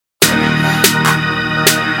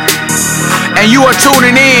And you are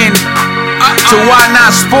tuning in to Why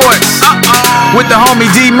Not Sports with the homie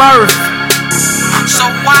D Murph. So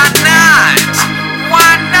why not?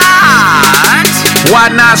 Why not?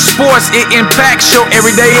 Why Not Sports? It impacts your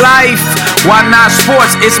everyday life. Why Not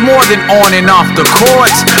Sports? It's more than on and off the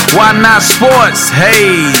court. Why Not Sports?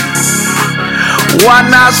 Hey. Why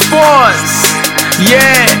Not Sports?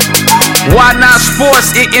 Yeah. Why Not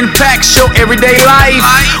Sports? It impacts your everyday life.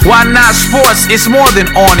 Why Not Sports? It's more than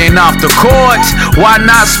on and off the court. Why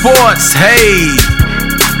Not Sports? Hey.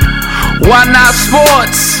 Why Not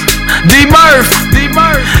Sports? D Murph,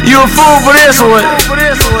 you a fool for this one.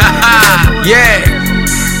 Yeah.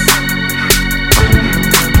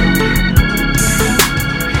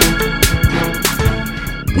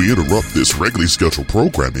 We interrupt this regularly scheduled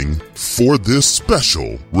programming for this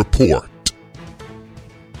special report.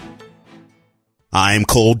 I'm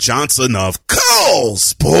Cole Johnson of Cole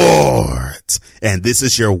Sports, and this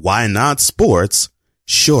is your Why Not Sports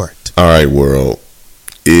short. All right, world.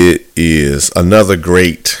 It is another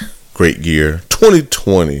great year,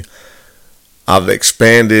 2020. I've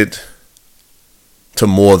expanded to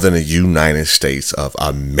more than the United States of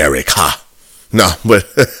America. No, but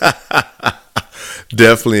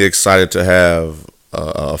definitely excited to have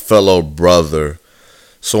a fellow brother,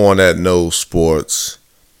 someone that knows sports,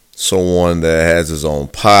 someone that has his own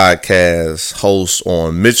podcast, hosts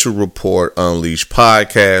on Mitchell Report Unleashed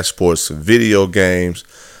podcast, sports and video games.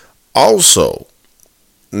 Also,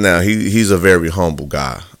 now he's a very humble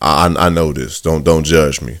guy. I know this. Don't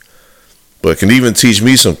judge me, but can even teach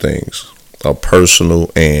me some things. A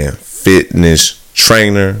personal and fitness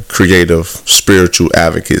trainer, creative, spiritual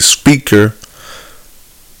advocate, speaker,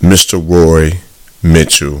 Mr. Roy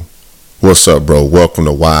Mitchell. What's up, bro? Welcome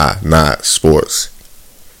to Why Not Sports.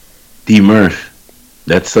 D Murph,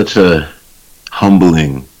 that's such a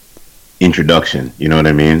humbling introduction. You know what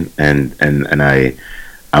I mean? And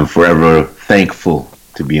I'm forever thankful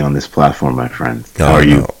to be on this platform, my friend. How are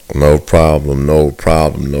you? No problem, man.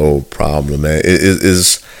 It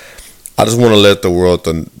is. I just want to let the world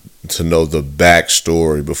to know the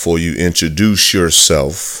backstory before you introduce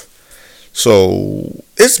yourself. So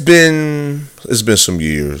it's been some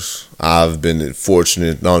years. I've been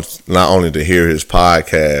fortunate not only to hear his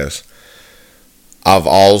podcast. I've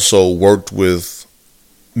also worked with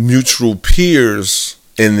mutual peers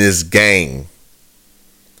in this game.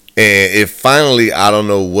 And it finally, I don't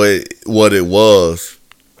know what it was,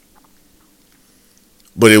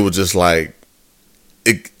 but it was just like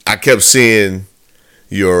I kept seeing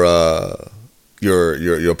your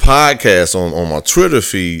podcast on my Twitter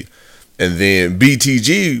feed, and then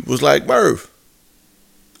BTG was like, Murph,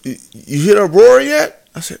 you hit up Rory yet?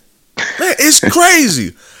 I said, man, it's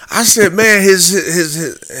crazy. I said, man,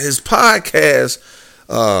 his podcast,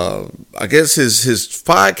 I guess his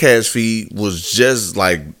podcast feed was just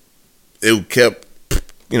like, it kept,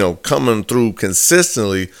 coming through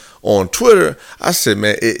consistently on Twitter. I said,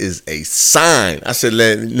 man, it is a sign. I said,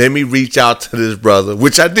 let me reach out to this brother,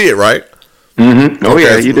 which I did, right? Mm-hmm. Oh, okay.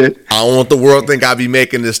 Yeah, you did. I don't want the world to think I be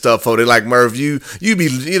making this stuff for. They're like, Murph, you be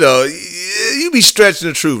stretching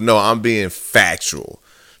the truth. No, I'm being factual.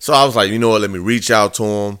 So I was like, you know what? Let me reach out to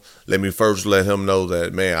him. Let me first let him know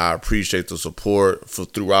that, man, I appreciate the support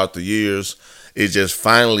throughout the years. It's just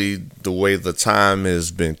finally the way the time has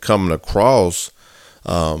been coming across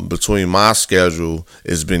between my schedule.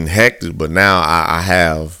 It's been hectic, but now I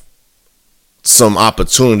have some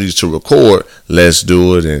opportunities to record. Let's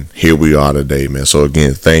do it, and here we are today, man. So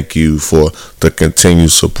again, thank you for the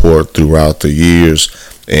continued support throughout the years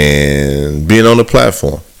and being on the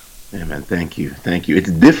platform. Yeah, man. Thank you. It's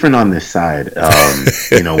different on this side.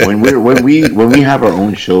 When we have our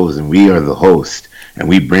own shows and we are the host and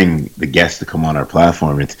we bring the guests to come on our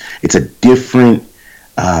platform, it's a different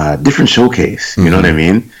showcase. You know what I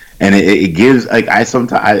mean? And it gives, like,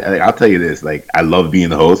 I'll tell you this, like, I love being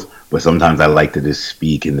the host, but sometimes I like to just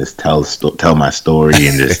speak and just tell my story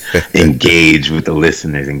and just engage with the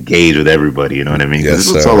listeners, engage with everybody. You know what I mean? Because this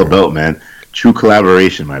is what it's all about, man. True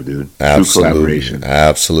collaboration, my dude. True collaboration.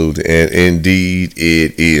 Absolutely. And indeed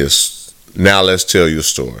it is. Now let's tell your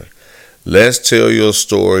story. Let's tell your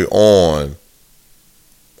story on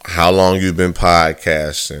how long you've been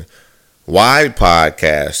podcasting, why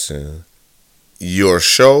podcasting, your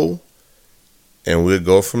show, and we'll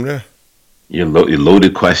go from there. Your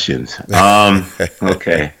loaded questions.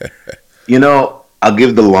 Okay. I'll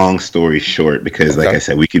give the long story short because, like I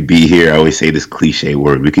said, we could be here. I always say this cliche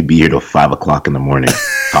word. We could be here till 5 o'clock in the morning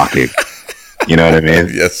talking. You know what I mean?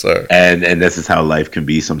 Yes, sir. And this is how life can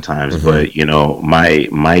be sometimes. Mm-hmm.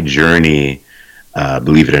 But my journey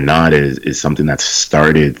believe it or not, is something that's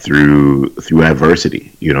started through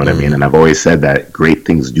adversity. You know what I mean? And I've always said that great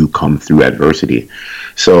things do come through adversity.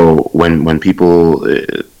 So when people,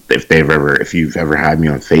 if you've ever had me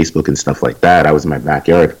on Facebook and stuff like that, I was in my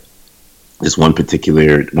backyard. This one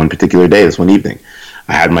particular day, this one evening,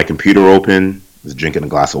 I had my computer open, was drinking a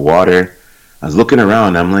glass of water. I was looking around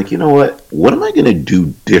and I'm like, you know what am I going to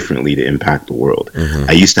do differently to impact the world?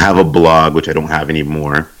 I used to have a blog, which I don't have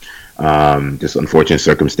anymore. Just unfortunate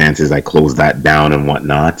circumstances, I closed that down and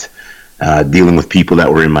whatnot. Dealing with people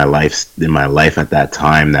that were in my life at that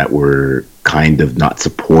time that were kind of not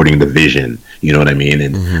supporting the vision, you know what I mean?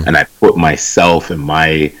 And I put myself in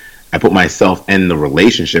the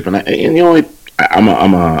relationship, and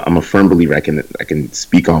I'm a firm believer. I can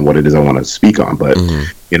speak on what it is I want to speak on, but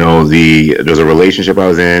there's a relationship I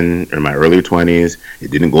was in my early 20s.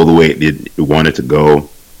 It didn't go the way it wanted to go.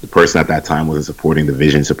 The person at that time wasn't supporting the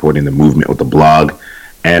vision, supporting the movement with the blog,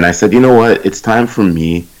 and I said, you know what? It's time for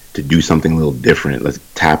me to do something a little different. Let's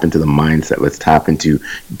tap into the mindset. Let's tap into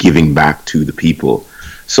giving back to the people.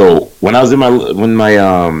 So when I was in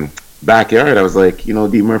my backyard, I was like, D.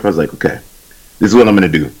 Murph, I was like, okay, this is what I'm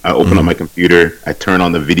going to do. I open up my computer, I turn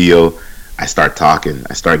on the video, I start talking,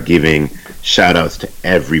 I start giving shout outs to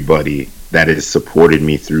everybody that has supported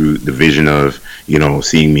me through the vision of,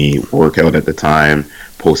 seeing me work out at the time,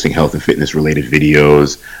 posting health and fitness related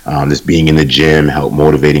videos, just being in the gym, help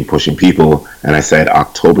motivating, pushing people. And I said,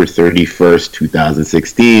 October 31st,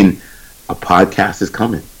 2016, a podcast is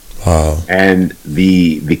coming. Wow. And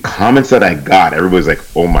the comments that I got, everybody's like,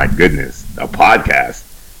 oh my goodness, a podcast.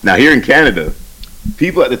 Now here in Canada,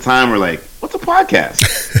 people at the time were like, what's a podcast?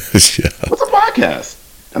 Yeah. What's a podcast?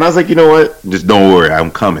 And I was like, you know what? Just don't worry,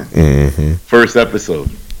 I'm coming. First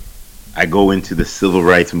episode, I go into the civil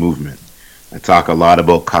rights movement. I talk a lot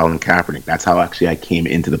about Colin Kaepernick. That's how actually I came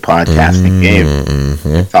into the podcasting game.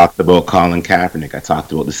 I talked about Colin Kaepernick. I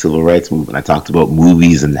talked about the civil rights movement. I talked about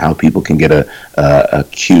movies and how people can get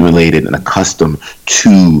accumulated and accustomed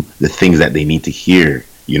to the things that they need to hear.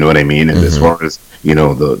 You know what I mean? And as far as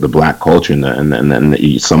the black culture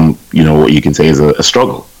and some what you can say is a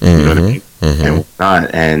struggle. You know what I mean? And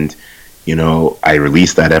whatnot. And I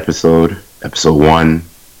released that episode 1.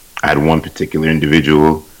 I had one particular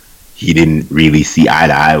individual. He didn't really see eye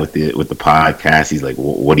to eye with the podcast. He's like,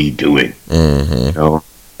 "What are you doing?"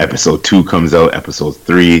 Episode 2 comes out. Episode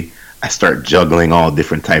 3, I start juggling all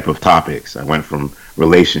different type of topics. I went from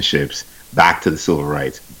relationships back to the civil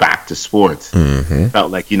rights, back to sports. Felt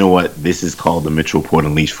like, this is called the Mitchell Report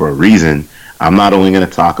Unleashed for a reason. I'm not only going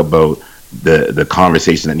to talk about the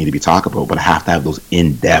conversations that need to be talked about, but I have to have those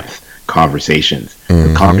in-depth conversations.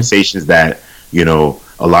 The conversations that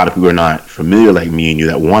a lot of people are not familiar like me and you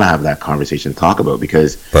that want to have that conversation to talk about,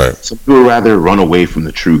 because some people rather run away from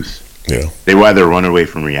the truth. Yeah. They rather run away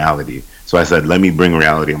from reality. So I said, let me bring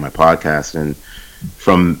reality on my podcast. And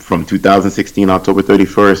from 2016, October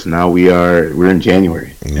 31st, now we're in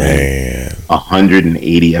January. Man.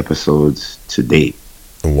 180 episodes to date.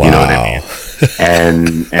 Wow. You know what I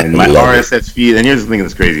mean? And my RSS feed, and here's the thing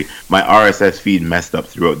that's crazy. My RSS feed messed up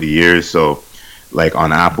throughout the years, so like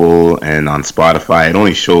on Apple and on Spotify, it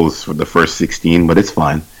only shows for the first 16, but it's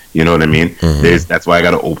fine. You know what I mean? That's why I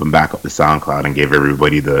got to open back up the SoundCloud and give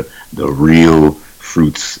everybody the real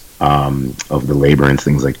fruits of the labor and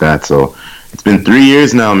things like that. So it's been 3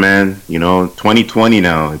 years now, man. 2020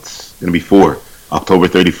 now. It's going to be 4. October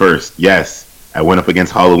 31st. Yes. I went up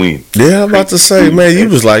against Halloween. Yeah, I'm about to say, man, you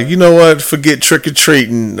was like, you know what? Forget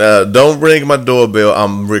trick-or-treating. Don't ring my doorbell.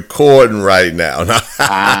 I'm recording right now.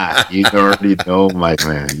 You already know, my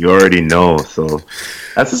man. You already know. So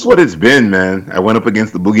that's just what it's been, man. I went up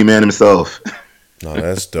against the boogeyman himself. No,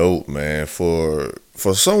 that's dope, man. For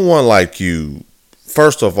someone like you,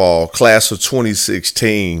 first of all, class of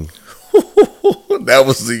 2016, that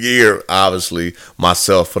was the year, obviously,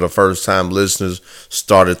 myself, for the first time listeners,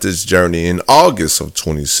 started this journey in August of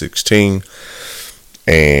 2016.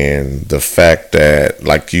 And the fact that,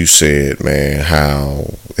 like you said, man,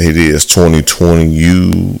 how it is 2020,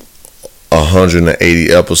 you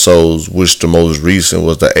 180 episodes, which the most recent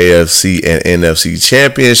was the AFC and NFC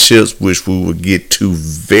championships, which we will get to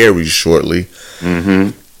very shortly.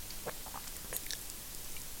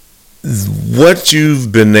 What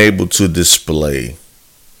you've been able to display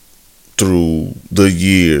through the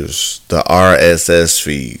years, the RSS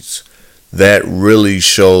feeds, that really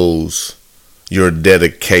shows your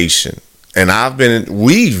dedication. And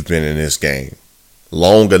we've been in this game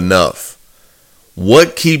long enough.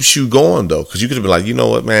 What keeps you going though? Because you could be like, you know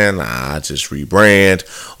what, man, I just rebrand,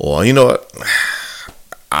 or you know what,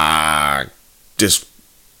 I just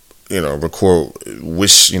record,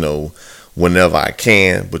 whenever I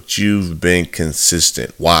can, but you've been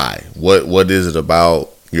consistent. Why? What is it about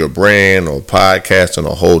your brand or podcasting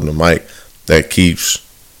or holding the mic that keeps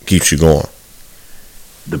you going?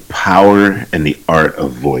 The power and the art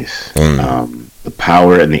of voice. The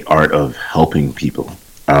power and the art of helping people.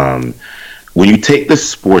 When you take the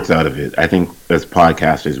sports out of it, I think as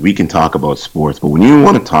podcasters, we can talk about sports, but when you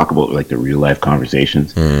want to talk about like the real life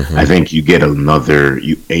conversations, I think you get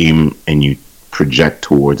you aim and you project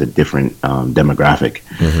towards a different demographic.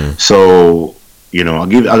 So,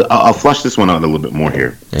 I'll flush this one out a little bit more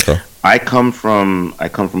here. Okay. I come from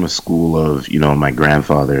a school of, my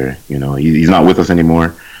grandfather, he's not with us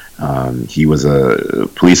anymore. He was a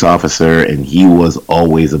police officer, and he was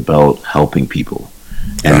always about helping people.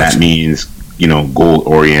 And that means,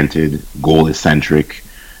 goal-oriented, goal-eccentric.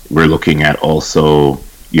 We're looking at also,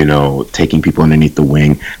 taking people underneath the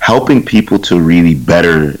wing, helping people to really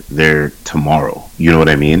better their tomorrow. You know what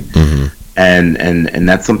I mean? And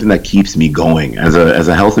that's something that keeps me going. As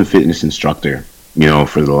a health and fitness instructor,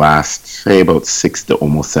 for the last, say, about 6 to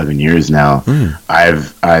almost 7 years now,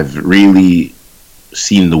 I've really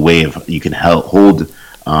seen the way of you can hold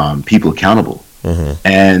people accountable.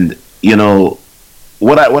 And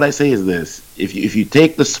what I say is this: if you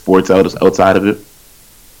take the sports outside of it,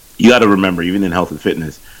 you got to remember, even in health and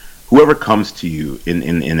fitness, whoever comes to you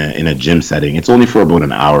in a gym setting, it's only for about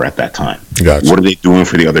an hour at that time. Gotcha. What are they doing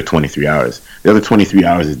for the other 23 hours? The other 23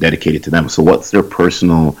 hours is dedicated to them. So what's their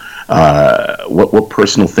personal what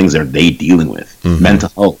personal things are they dealing with? Mental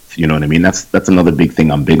health, you know what I mean? That's another big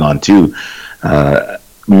thing I'm big on too.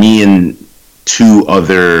 Me and 2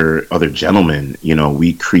 other gentlemen,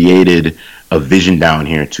 we created a vision down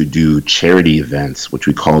here to do charity events, which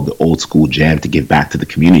we call the Old School Jam, to give back to the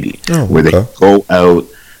community, where they go out,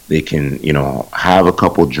 they can, have a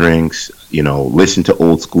couple drinks, listen to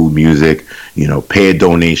old school music, pay a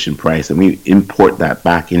donation price, and we import that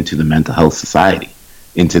back into the mental health society,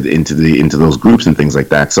 into those groups and things like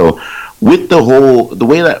that. So with the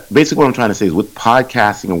way that basically what I'm trying to say is, with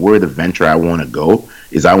podcasting and where the venture I want to go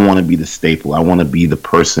is, I want to be the staple. I want to be the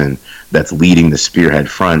person that's leading the spearhead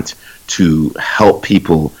front to help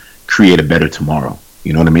people create a better tomorrow.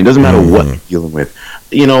 You know what I mean? It doesn't matter what you're dealing with.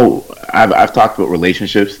 I've talked about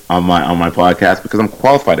relationships on my podcast because I'm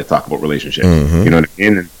qualified to talk about relationships. You know what I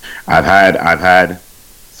mean? And I've had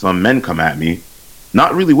some men come at me,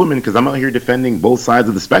 not really women, because I'm out here defending both sides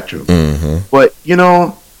of the spectrum. But at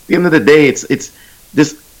the end of the day, it's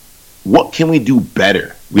this: what can we do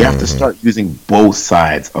better? We have to start using both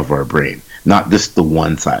sides of our brain, not just the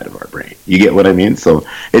one side of our brain. You get what I mean? So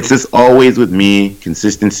it's just always with me,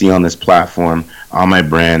 consistency on this platform, on my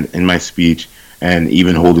brand, in my speech, and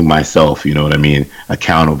even holding myself,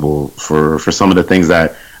 accountable for some of the things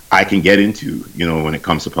that I can get into, when it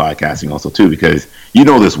comes to podcasting also too, because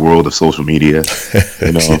this world of social media,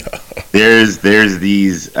 there's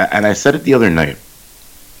these, and I said it the other night.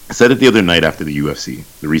 After the UFC,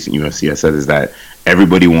 the recent UFC, I said is that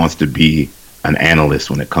everybody wants to be an analyst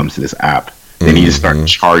when it comes to this app. They need to start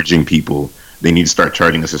charging people. They need to start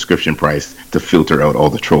charging a subscription price to filter out all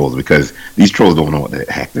the trolls, because these trolls don't know what the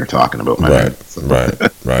heck they're talking about.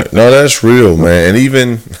 Right. No, that's real, man. And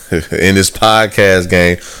even in this podcast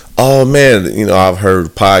game, I've heard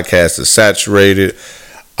podcasts are saturated.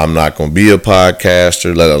 I'm not going to be a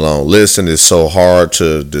podcaster, let alone listen. It's so hard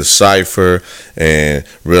to decipher and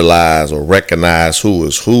realize or recognize who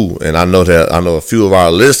is who. And I know a few of our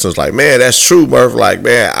listeners like, man, that's true, Murph. Like,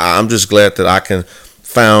 man, I'm just glad that I can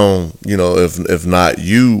found, if not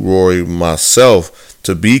you, Rory, myself,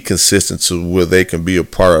 to be consistent to where they can be a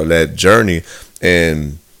part of that journey.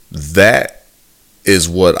 And that is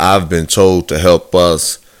what I've been told to help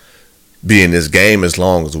us be in this game as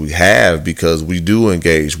long as we have, because we do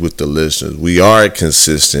engage with the listeners. We are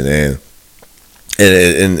consistent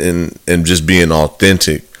and just being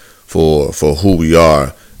authentic for who we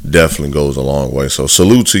are definitely goes a long way. So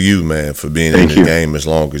salute to you, man, for being in the game as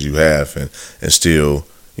long as you have, and still,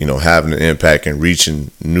 having an impact and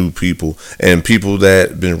reaching new people and people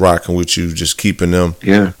that been rocking with you, just keeping them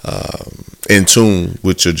in tune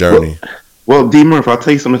with your journey. Well, D. Murph, I'll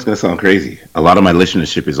tell you something that's going to sound crazy. A lot of my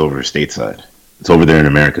listenership is over stateside. It's over there in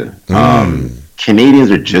America. Canadians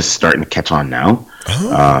are just starting to catch on now.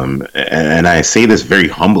 And I say this very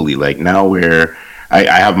humbly, like now where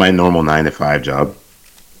I have my normal 9-to-5 job,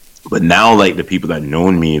 but now like the people that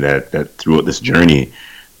known me that throughout this journey,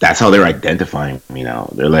 that's how they're identifying me now.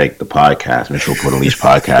 They're like, the podcast, Mitchell Port Unleashed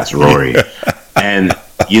podcast, Rory. And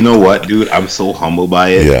you know what, dude? I'm so humbled by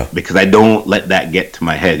it because I don't let that get to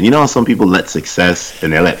my head. You know how some people let success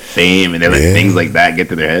and they let fame and they let things like that get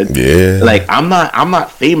to their head? Yeah. Like I'm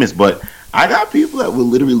not famous, but I got people that will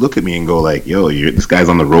literally look at me and go like, "Yo, this guy's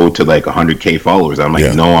on the road to like 100K followers." I'm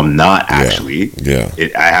like, "No, I'm not actually."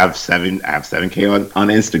 I have 7K on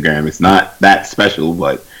Instagram. It's not that special,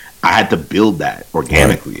 but I had to build that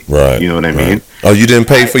organically. Right. You know what I mean? Oh, you didn't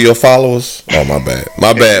pay for your followers? Oh, my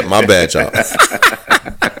bad, y'all.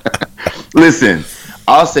 Listen,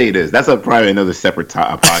 I'll say this. That's probably another separate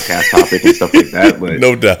podcast topic and stuff like that. But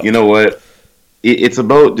no doubt. You know what? It's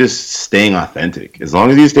about just staying authentic. As long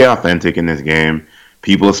as you stay authentic in this game,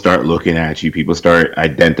 people start looking at you. People start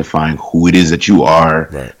identifying who it is that you are.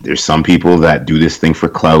 Right. There's some people that do this thing for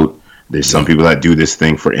clout. There's some people that do this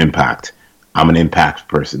thing for impact. I'm an impact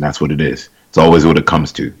person. That's what it is. It's always what it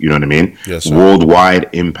comes to. You know what I mean? Yes, sir. Worldwide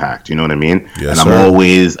impact. You know what I mean? Yes, and I'm sir.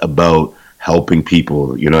 always about helping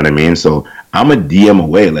people. You know what I mean? So I'm a DM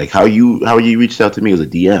away. Like how you reached out to me was a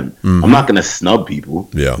DM. Mm-hmm. I'm not gonna snub people.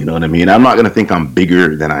 Yeah. You know what I mean? I'm not gonna think I'm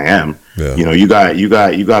bigger than I am. Yeah. You know, you got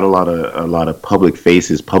a lot of public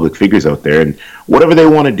faces, public figures out there, and whatever they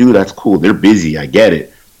want to do, that's cool. They're busy. I get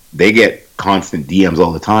it. They get constant DMs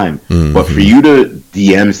all the time. Mm-hmm. But for you to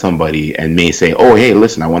DM somebody and may say, "Oh, hey,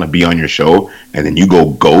 listen, I want to be on your show," and then you go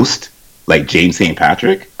ghost like James St.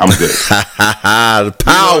 Patrick, I'm good. The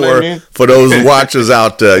power, you know what I mean? for those watchers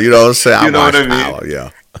out there. You know what I'm saying? You know what I mean? Power,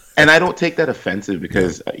 yeah. And I don't take that offensive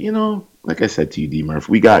because, like I said to you, D. Murph,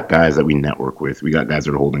 we got guys that we network with. We got guys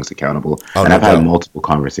that are holding us accountable. Oh, and no I've doubt. had multiple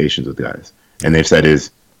conversations with guys. And they've said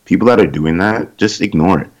people that are doing that, just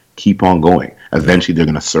ignore it. Keep on going. Eventually, they're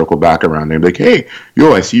going to circle back around. They're like, "Hey,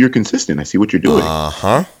 yo, I see you're consistent. I see what you're doing."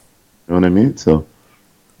 Uh-huh. You know what I mean? So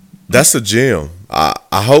That's a gem.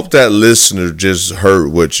 I hope that listener just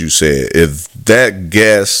heard what you said. If that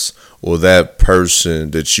guest or that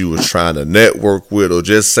person that you were trying to network with or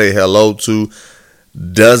just say hello to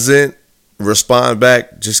doesn't respond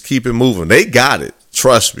back, just keep it moving. They got it.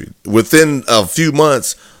 Trust me. Within a few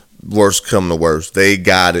months, worst come to worst, they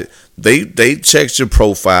got it. They checked your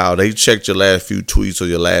profile. They checked your last few tweets or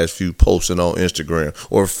your last few posting on Instagram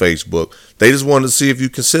or Facebook. They just wanted to see if you're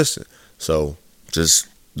consistent. So just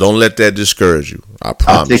don't let that discourage you. I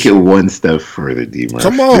promise. I'll take it one step further, D. Murph.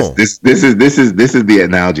 Come on. This is the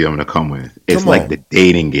analogy I'm going to come with. It's Come like on. the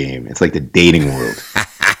dating game. It's like the dating world.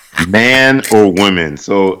 Man or woman.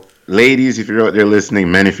 So, ladies, if you're out there listening,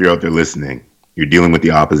 men, if you're out there listening, you're dealing with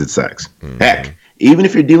the opposite sex. Mm-hmm. Heck, even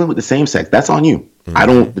if you're dealing with the same sex, that's on you. I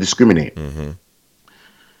don't discriminate. Mm-hmm.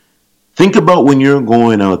 Think about when you're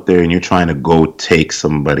going out there and you're trying to go take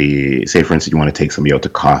somebody, say for instance, you want to take somebody out to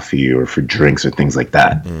coffee or for drinks or things like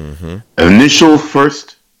that. Mm-hmm. Initial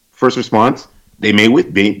first response, they may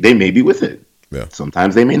be with it. Yeah.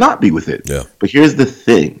 Sometimes they may not be with it. Yeah. But here's the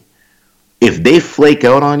thing. If they flake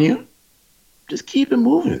out on you, just keep it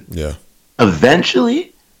moving. Yeah.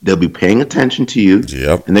 Eventually, they'll be paying attention to you.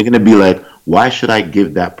 Yep. And they're going to be like, why should I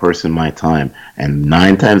give that person my time? And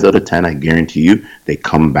 9 times out of 10, I guarantee you, they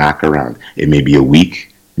come back around. It may be a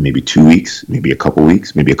week, maybe 2 weeks, maybe a couple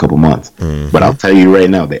weeks, maybe a couple months. Mm-hmm. But I'll tell you right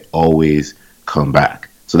now, they always come back.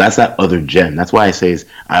 So that's that other gem. That's why I say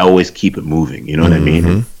I always keep it moving. You know what I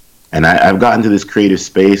mean? And I've gotten to this creative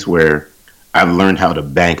space where I've learned how to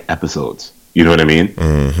bank episodes. You know what I mean?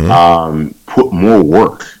 Put more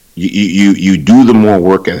work. You do the more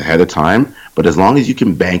work ahead of time, but as long as you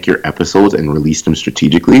can bank your episodes and release them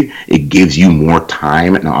strategically, it gives you more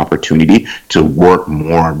time and opportunity to work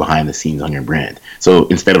more behind the scenes on your brand. So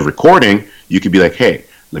instead of recording, you could be like, hey,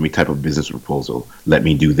 let me type a business proposal. Let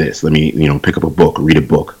me do this. Let me, pick up a book, read a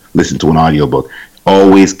book, listen to an audiobook.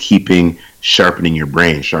 Always sharpening your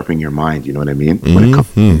brain, sharpening your mind. You know what I mean? When it comes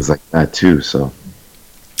to things like that too. So.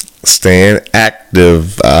 Staying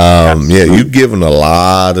active. Yeah, you've given a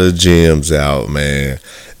lot of gems out, man.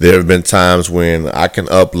 There have been times when I can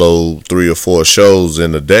upload 3 or 4 shows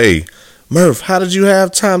in a day. Murph, how did you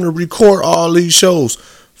have time to record all these shows?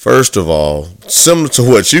 First of all, similar to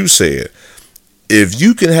what you said, if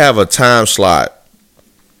you can have a time slot,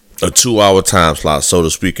 a 2-hour time slot, so to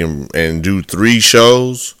speak, and do 3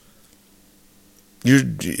 shows,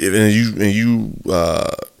 you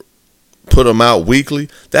put them out weekly,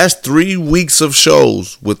 that's 3 weeks of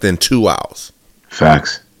shows within 2 hours.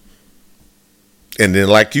 Facts. And then,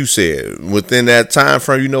 like you said, within that time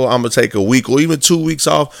frame, I'm going to take a week or even 2 weeks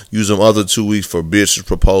off, use them other 2 weeks for business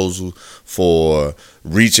proposals, for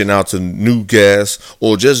reaching out to new guests,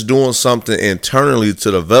 or just doing something internally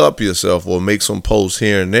to develop yourself or make some posts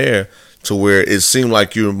here and there to where it seemed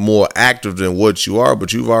like you're more active than what you are,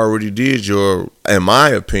 but you've already did in my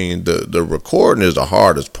opinion, the recording is the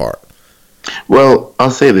hardest part. Well,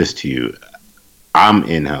 I'll say this to you. I'm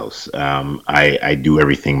in-house. I do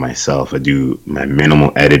everything myself. I do my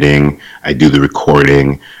minimal editing. I do the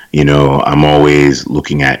recording. You know, I'm always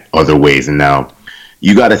looking at other ways. And now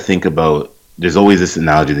you got to think about, there's always this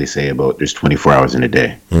analogy they say about there's 24 hours in a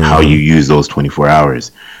day, how you use those 24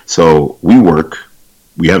 hours. So we work,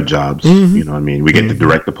 we have jobs, you know what I mean? We get the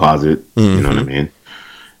direct deposit, you know what I mean?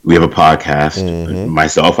 We have a podcast.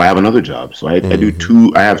 Myself, I have another job. So I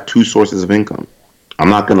have two sources of income. I'm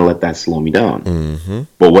not going to let that slow me down.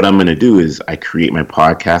 But what I'm going to do is I create my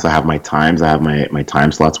podcast. I have my times. I have my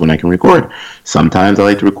time slots when I can record. Sometimes I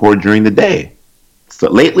like to record during the day. So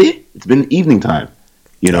lately, it's been evening time.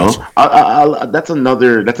 You know, that's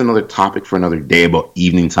another topic for another day about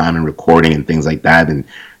evening time and recording and things like that, and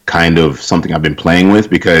kind of something I've been playing with,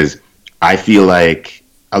 because I feel like,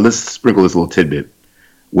 let's sprinkle this little tidbit.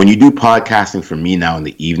 When you do podcasting for me now in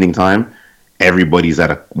the evening time, everybody's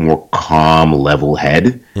at a more calm level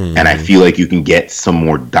head, and I feel like you can get some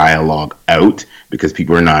more dialogue out because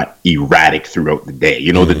people are not erratic throughout the day.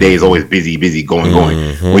 You know, the day is always busy, going.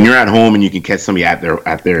 When you're at home and you can catch somebody at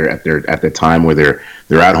their time where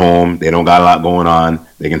they're at home, they don't got a lot going on,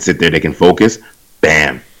 they can sit there, they can focus,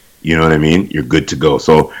 bam, you know what I mean? You're good to go.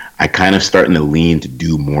 So I kind of starting to lean to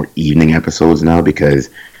do more evening episodes now, because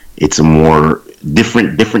it's a more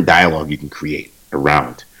different dialogue you can create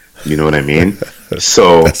around. You know what I mean?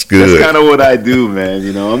 So that's good. That's kind of what I do, man.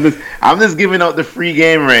 You know, I'm just giving out the free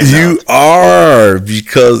game right now. You are,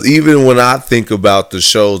 because even when I think about the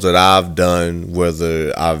shows that I've done,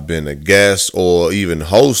 whether I've been a guest or even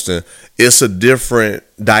hosting, it's a different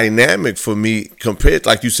dynamic for me compared,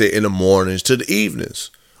 like you said, in the mornings to the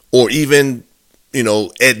evenings, or even, you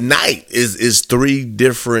know, at night is three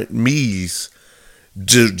different me's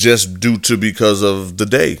just due to because of the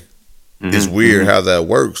day. It's weird how that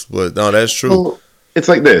works, but no, that's true. Well, it's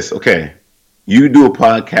like this, okay. You do a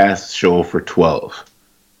podcast show for 12,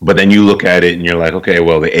 but then you look at it and you're like, okay,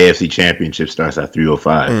 well, the AFC Championship starts at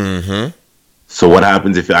 3:05. So what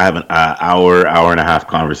happens if I have an hour and a half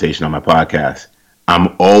conversation on my podcast?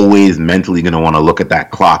 I'm always mentally going to want to look at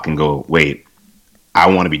that clock and go, wait,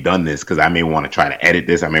 I want to be done this, because I may want to try to edit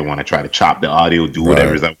this. I may want to try to chop the audio, do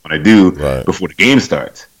whatever I want to do before the game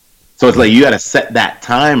starts. So it's like you got to set that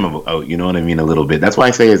time out, you know what I mean, a little bit. That's why I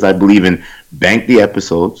say is I believe in bank the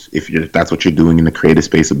episodes, if that's what you're doing in the creative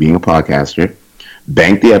space of being a podcaster.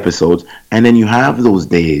 Bank the episodes, and then you have those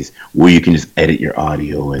days where you can just edit your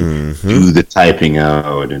audio and do the typing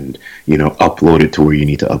out, and, you know, upload it to where you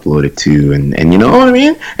need to upload it to, and you know what I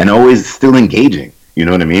mean? And always still engaging, you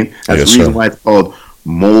know what I mean? That's the reason why it's called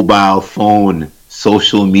mobile phone,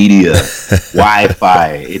 social media,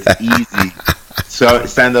 Wi-Fi. It's easy. So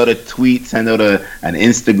send out a tweet, send out an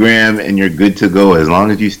Instagram, and you're good to go. As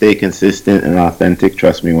long as you stay consistent and authentic,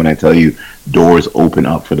 trust me when I tell you, doors open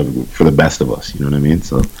up for the best of us. You know what I mean?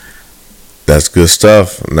 So that's good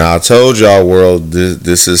stuff. Now I told y'all, world,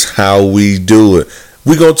 this is how we do it.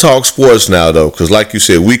 We gonna talk sports now, though, because like you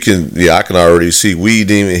said, I can already see we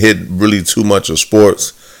didn't even hit really too much of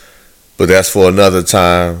sports, but that's for another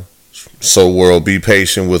time. So world, be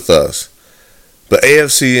patient with us. But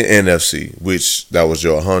AFC and NFC, which that was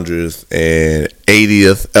your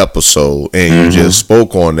 180th episode, and you just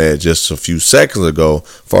spoke on that just a few seconds ago, as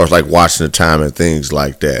far as like watching the time and things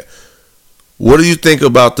like that. What do you think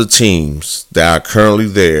about the teams that are currently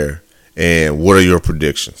there, and what are your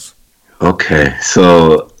predictions? Okay,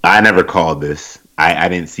 so I never called this. I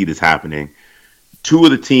didn't see this happening. Two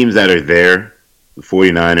of the teams that are there, the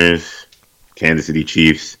 49ers, Kansas City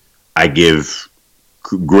Chiefs, I give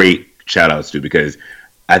great shout-outs to, because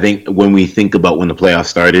I think when we think about when the playoffs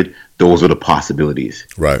started, those were the possibilities.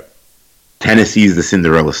 Right. Tennessee's the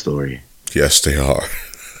Cinderella story. Yes, they are.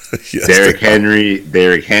 Derrick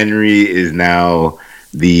Henry is now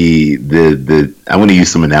the I'm going to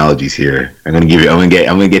use some analogies here. I'm going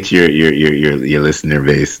to get your listener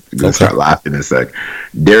base to start laughing in a sec.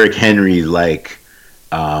 Derrick Henry is like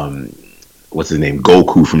what's his name?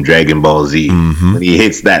 Goku from Dragon Ball Z. When he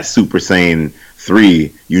hits that Super Saiyan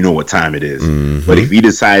 3, you know what time it is. But if he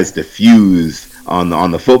decides to fuse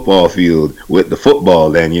on the football field with the football,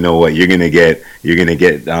 then you know what you're gonna get.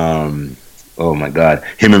 Oh my God,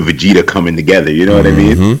 him and Vegeta coming together. You know what I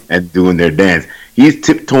mean? And doing their dance. He's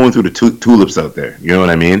tiptoeing through the tulips out there. You know what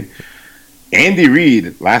I mean? Andy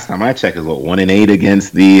Reid, last time I checked, is 1-8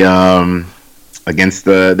 against the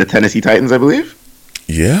Tennessee Titans, I believe.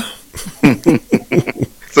 Yeah.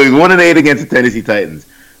 So he's 1-8 against the Tennessee Titans.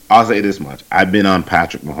 I'll say this much. I've been on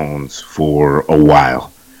Patrick Mahomes for a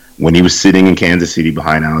while. When he was sitting in Kansas City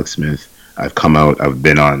behind Alex Smith, I've come out. I've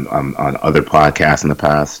been on other podcasts in the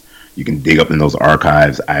past. You can dig up in those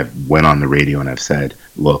archives. I've went on the radio and I've said,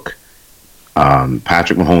 look,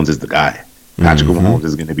 Patrick Mahomes is the guy. Patrick Mahomes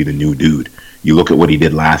is going to be the new dude. You look at what he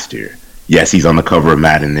did last year. Yes, he's on the cover of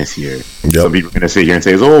Madden this year. Yep. Some people are going to sit here and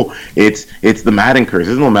say, "Oh, it's the Madden curse."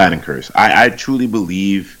 There's no Madden curse. I truly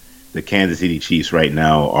believe the Kansas City Chiefs right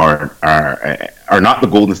now are not the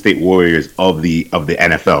Golden State Warriors of the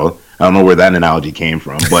NFL. I don't know where that analogy came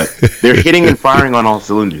from, but they're hitting and firing on all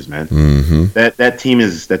cylinders, man. That team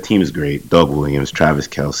is great. Doug Williams, Travis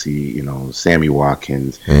Kelce, Sammy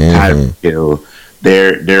Watkins, Tyreek Hill.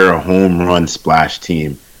 They're a home run splash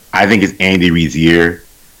team. I think it's Andy Reid's year.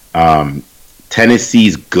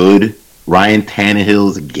 Tennessee's good. Ryan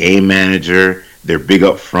Tannehill's a game manager. They're big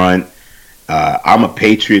up front. I'm a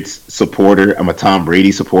Patriots supporter. I'm a Tom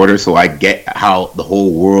Brady supporter, so I get how the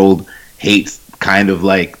whole world hates kind of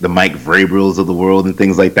like the Mike Vrabels of the world and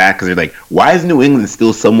things like that, because they're like, why is New England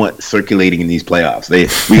still somewhat circulating in these playoffs?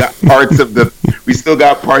 We still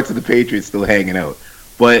got parts of the Patriots still hanging out.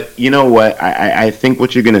 But you know what? I think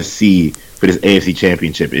what you're gonna see for this AFC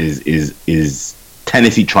Championship is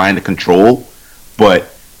Tennessee trying to control.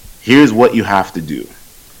 But here's what you have to do.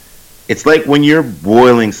 It's like when you're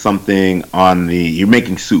boiling something you're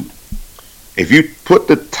making soup. If you put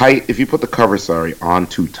the cover on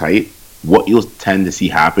too tight, what you'll tend to see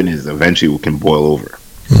happen is eventually it can boil over.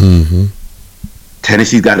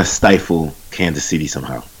 Tennessee's got to stifle Kansas City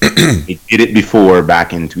somehow. They did it before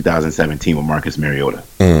back in 2017 with Marcus Mariota.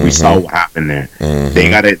 We saw what happened there.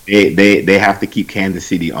 They have to keep Kansas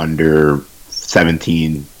City under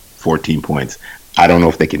 17, 14 points. I don't know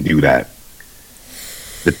if they can do that.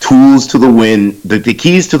 The tools to the win, the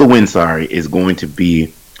keys to the win, is going to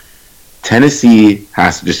be Tennessee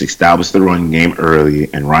has to just establish the run game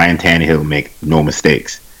early, and Ryan Tannehill make no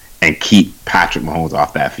mistakes and keep Patrick Mahomes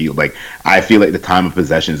off that field. Like, I feel like the time of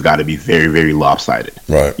possession has got to be very, very lopsided.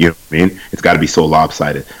 Right. You know what I mean? It's got to be so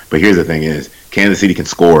lopsided. But here's the thing is, Kansas City can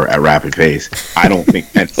score at rapid pace. I don't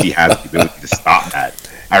think Tennessee has the ability to stop that.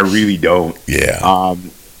 I really don't. Yeah.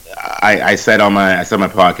 I said on my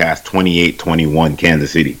podcast 28-21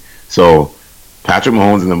 Kansas City. So Patrick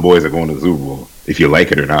Mahomes and them boys are going to the Super Bowl, if you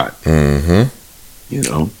like it or not.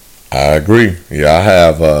 I agree.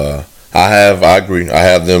 Yeah, I agree. I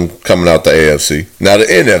have them coming out the AFC. Now the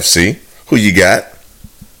NFC, who you got?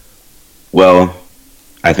 Well,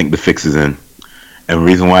 I think the fix is in. And the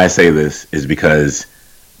reason why I say this is because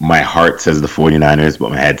my heart says the 49ers,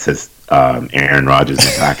 but my head says Aaron Rodgers and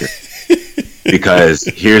the Packers. Because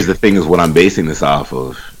here's the thing is what I'm basing this off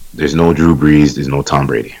of. There's no Drew Brees, there's no Tom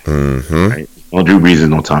Brady. Right? No Drew Brees, there's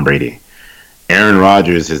no Tom Brady. Aaron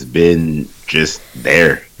Rodgers has been just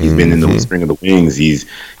there. He's been in the spring of the wings.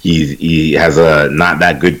 He has a not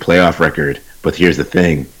that good playoff record. But here's the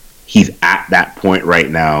thing. He's at that point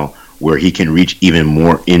right now where he can reach even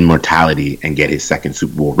more immortality and get his second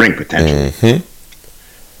Super Bowl ring potentially.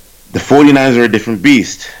 The 49ers are a different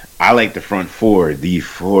beast. I like the front four.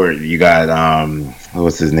 You got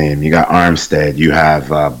what's his name? You got Armstead. You have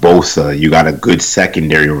Bosa. You got a good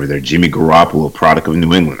secondary over there. Jimmy Garoppolo, product of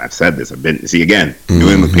New England. I've said this. New England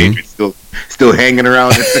Patriots still hanging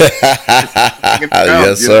around.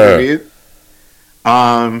 Yes, sir.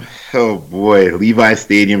 Oh boy, Levi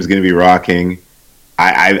Stadium is going to be rocking.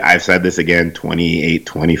 I've said this again.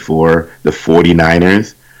 28-24, the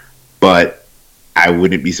 49ers, but I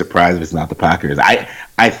wouldn't be surprised if it's not the Packers.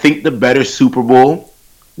 I think the better Super Bowl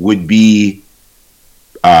would be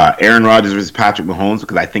Aaron Rodgers versus Patrick Mahomes,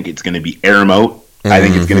 because I think it's going to be air 'em out. I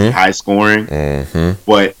think it's going to be high scoring.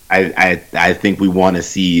 But I think we want to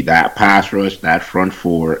see that pass rush, that front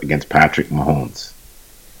four against Patrick Mahomes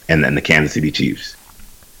and then the Kansas City Chiefs.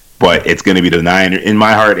 But it's going to be the Niners. In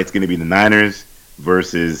my heart, it's going to be the Niners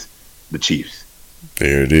versus the Chiefs.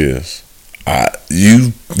 There it is.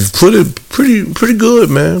 You put it pretty good,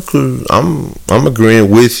 man. Cause I'm agreeing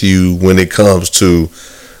with you when it comes to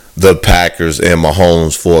the Packers and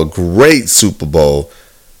Mahomes for a great Super Bowl.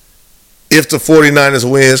 If the 49ers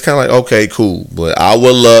win, it's kind of like, okay, cool. But I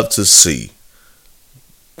would love to see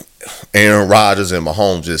Aaron Rodgers and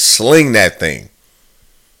Mahomes just sling that thing.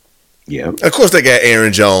 Yeah. Of course, they got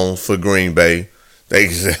Aaron Jones for Green Bay,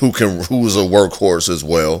 who's a workhorse as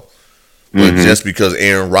well. But just because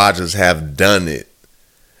Aaron Rodgers have done it,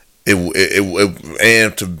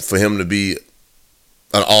 for him to be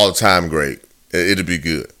an all-time great, it'd be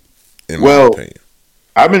good. In my opinion.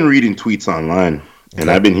 I've been reading tweets online, and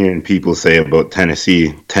I've been hearing people say about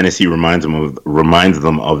Tennessee. Tennessee reminds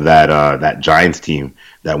them of that Giants team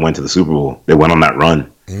that went to the Super Bowl. They went on that run.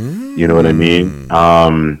 You know what I mean?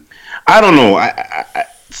 I don't know. I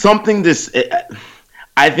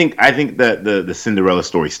think that the Cinderella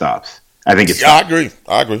story stops. I think it's. Yeah, I agree.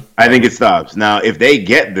 I think it stops. Now, if they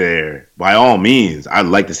get there, by all means, I'd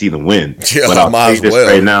like to see them win. Yeah, but I'll might say as this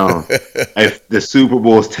well. right now: if the Super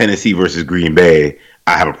Bowl is Tennessee versus Green Bay,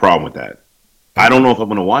 I have a problem with that. I don't know if I'm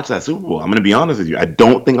going to watch that Super Bowl. I'm going to be honest with you. I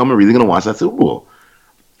don't think I'm really going to watch that Super Bowl.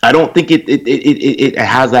 I don't think it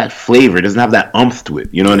has that flavor. It doesn't have that umph to it.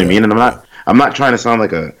 You know what I mean? And I'm not trying to sound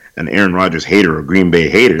like an Aaron Rodgers hater or a Green Bay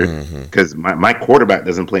hater, because my quarterback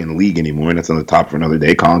doesn't play in the league anymore, and that's on the top for another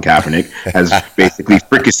day. Colin Kaepernick has basically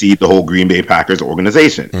fricasseed the whole Green Bay Packers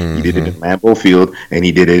organization. He did it at Lambeau Field, and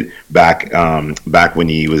he did it back when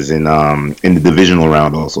he was in the divisional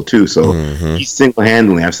round also too. So he's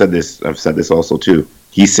single-handedly, I've said this also too,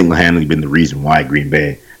 he's single-handedly been the reason why Green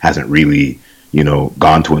Bay hasn't really,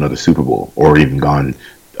 gone to another Super Bowl or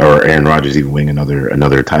Aaron Rodgers even winning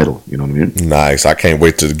another title. You know what I mean? Nice. I can't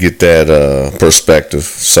wait to get that perspective,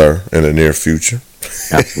 sir, in the near future.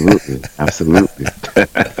 Absolutely.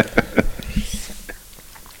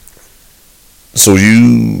 So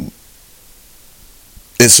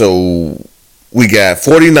we got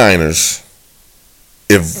 49ers.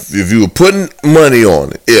 If you were putting money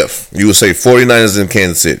on it, you would say 49ers in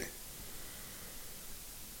Kansas City.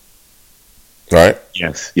 Right?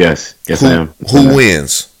 Yes, I am. Who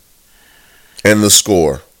wins? And the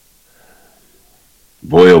score?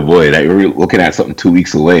 Boy, oh boy, that you're looking at something 2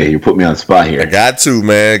 weeks away. You put me on the spot here. I got to,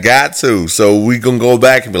 man. Got to. So we going to go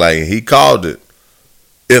back and be like, he called it.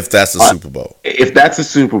 If that's a Super Bowl. If that's a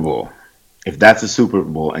Super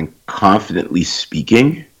Bowl, and confidently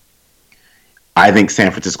speaking, I think San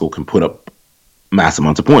Francisco can put up mass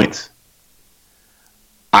amounts of points.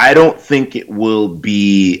 I don't think it will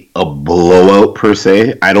be a blowout per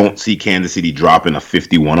se. I don't see Kansas City dropping a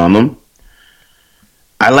 51 on them.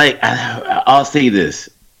 I'll say this,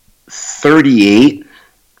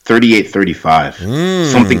 38-35.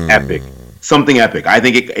 Something epic. I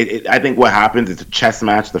think what happens, it's a chess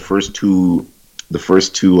match the first two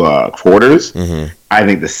quarters. I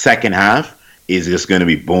think the second half is just going to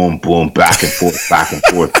be boom, boom, back and forth.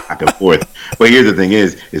 But here's the thing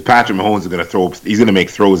is Patrick Mahomes is going to throw. He's going to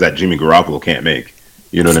make throws that Jimmy Garoppolo can't make.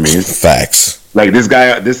 You know what I mean? Facts. Like this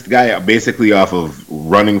guy basically off of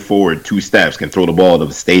running forward 2 steps can throw the ball out of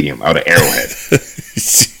the stadium, out of Arrowhead.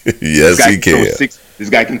 Yes, he can. This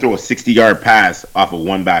guy can throw a 60-yard pass off of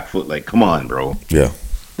one back foot. Like, come on, bro. Yeah.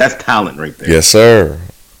 That's talent right there. Yes, sir.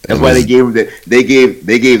 That's why they gave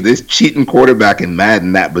this cheating quarterback in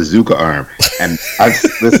Madden that bazooka arm. And I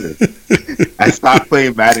stopped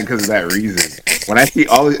playing Madden because of that reason. When I see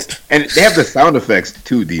and they have the sound effects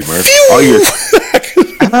too, D-Murph.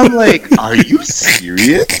 And I'm like, are you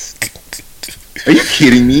serious? Are you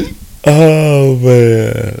kidding me? Oh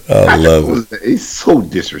man, I love it. It's so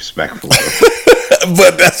disrespectful.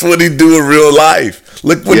 But that's what he do in real life.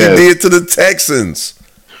 Look what he did to the Texans.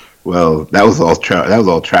 Well, that was all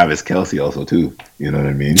Travis Kelce also too. You know what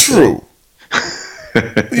I mean? True.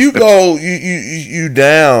 You go, you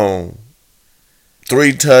down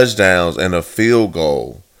 3 touchdowns and a field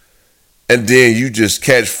goal, and then you just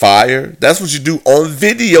catch fire. That's what you do on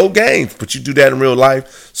video games, but you do that in real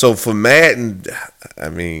life. So for Madden, I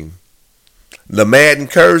mean, the Madden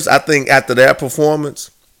curse, I think after that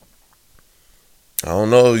performance, I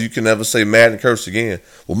don't know if you can ever say Madden curse again.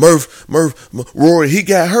 Well, Murph, Rory, he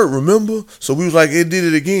got hurt, remember? So we was like, it did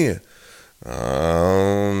it again.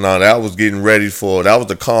 No, that was getting ready that was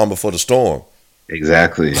the calm before the storm.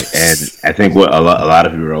 Exactly. And I think what a lot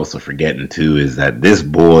of people are also forgetting too is that this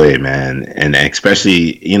boy, man, and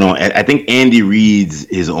especially, I think Andy Reid's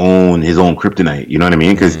his own kryptonite, you know what I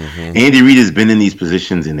mean? Because Andy Reid has been in these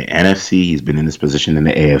positions in the NFC, he's been in this position in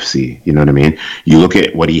the AFC, you know what I mean? You look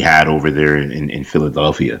at what he had over there in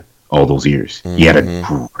Philadelphia all those years. He had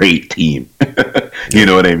a great team. You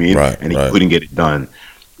know what I mean? Right, and he couldn't get it done.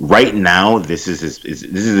 Right now, this is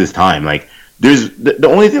his time. Like, there's the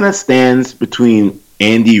only thing that stands between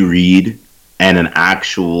Andy Reid and an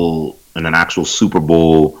actual Super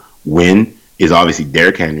Bowl win is obviously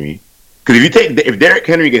Derrick Henry. Because if Derrick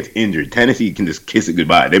Henry gets injured, Tennessee can just kiss it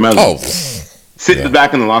goodbye. They might as well sit in the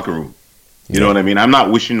back in the locker room. You know what I mean? I'm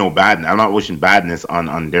not wishing badness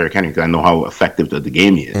on Derrick Henry because I know how effective the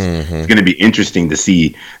game is. It's going to be interesting to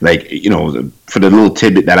see, like, for the little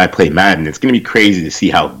tidbit that I play Madden, it's going to be crazy to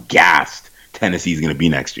see how gassed Tennessee is going to be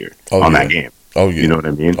next year that game. Oh yeah, you know what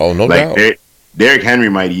I mean? Oh, no doubt. Derrick Henry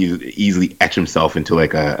might easily etch himself into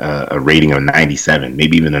like a rating of 97,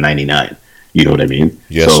 maybe even a 99. You know what I mean?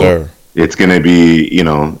 Yes, sir. It's gonna be,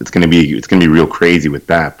 it's gonna be real crazy with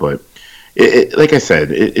that. But like I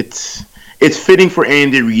said, it's fitting for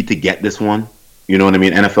Andy Reid to get this one. You know what I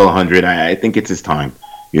mean? NFL 100. I think it's his time.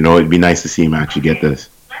 It'd be nice to see him actually get this.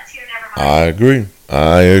 I agree.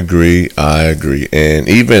 I agree. And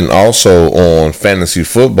even also on fantasy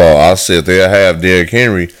football, I said they'll have Derrick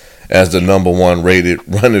Henry as the number 1 rated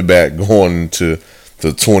running back going into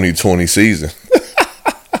the 2020 season.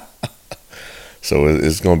 So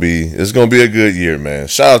it's gonna be a good year, man.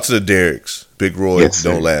 Shout out to the Derricks. Big Roy, yes,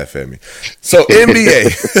 don't laugh at me. So NBA.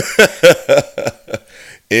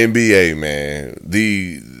 NBA, man.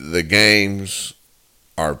 The games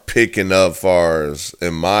are picking up far as,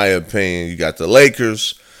 in my opinion, you got the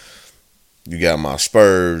Lakers, you got my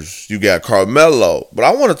Spurs, you got Carmelo. But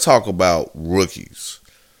I want to talk about rookies.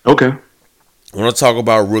 Okay. I want to talk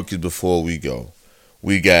about rookies before we go.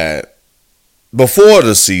 We got, before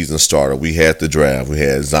the season started, we had the draft. We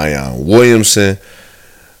had Zion Williamson,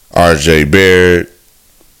 RJ Barrett,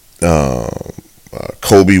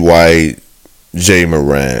 Kobe White, Ja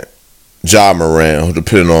Morant,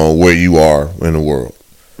 depending on where you are in the world.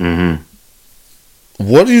 Mm-hmm.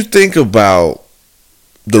 What do you think about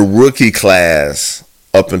the rookie class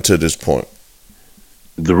up until this point?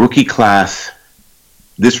 This rookie class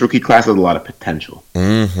has a lot of potential.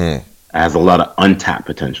 Mm-hmm. It has a lot of untapped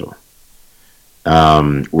potential.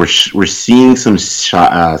 We're seeing some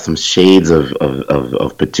shades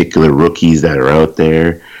of particular rookies that are out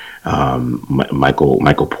there.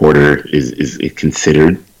 Michael Porter is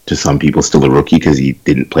considered to some people still a rookie because he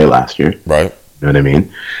didn't play last year. Right. You know what I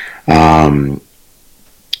mean?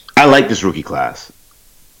 I like this rookie class.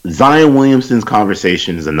 Zion Williamson's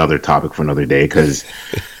conversation is another topic for another day because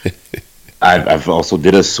I've also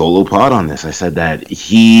did a solo pod on this. I said that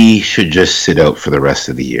he should just sit out for the rest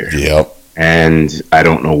of the year. Yep. And I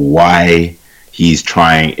don't know why he's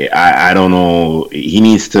trying. I don't know. He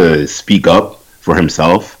needs to speak up for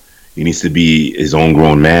himself. He needs to be his own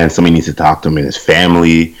grown man. Somebody needs to talk to him and his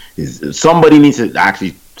family. Somebody needs to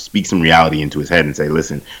actually speak some reality into his head and say,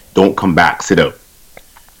 listen, don't come back. Sit out.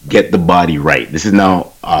 Get the body right. This is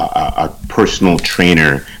now a personal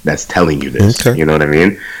trainer that's telling you this. Okay. You know what I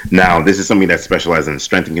mean? Now, this is somebody that specializes in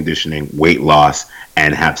strength and conditioning, weight loss,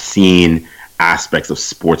 and have seen aspects of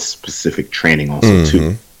sports-specific training also,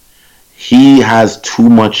 too. He has too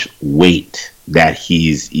much weight that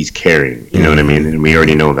he's carrying. You know what I mean? And we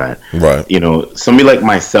already know that. Right. You know, somebody like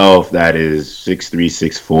myself that is 6'3",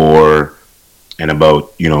 6'4", and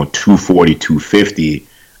about, 240, 250,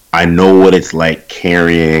 I know what it's like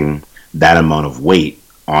carrying that amount of weight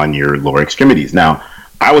on your lower extremities. Now,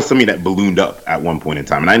 I was somebody that ballooned up at one point in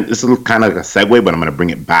time. And this is kind of like a segue, but I'm going to bring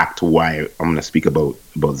it back to why I'm going to speak about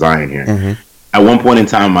Zion here. Mm-hmm. At one point in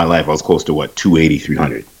time in my life, I was close to, 280,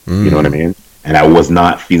 300. You know what I mean? And I was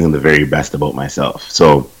not feeling the very best about myself.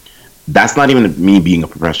 So that's not even me being a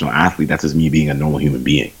professional athlete. That's just me being a normal human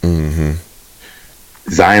being. Mm-hmm.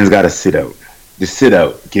 Zion's got to sit out. Just sit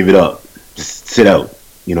out. Give it up. Just sit out.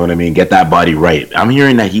 You know what I mean? Get that body right. I'm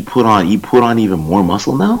hearing that he put on even more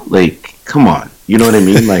muscle now. Like, come on. You know what I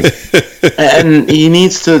mean? Like, and he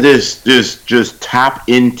needs to just tap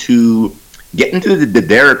into, get into the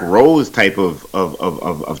Derrick Rose type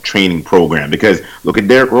of training program. Because look at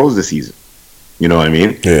Derrick Rose this season. You know what I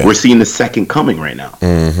mean? Yeah. We're seeing the second coming right now.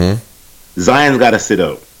 Mm-hmm. Zion's got to sit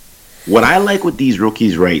out. What I like with these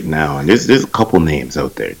rookies right now, and there's a couple names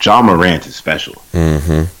out there. Ja Morant is special.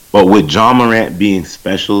 Mm-hmm. But with Ja Morant being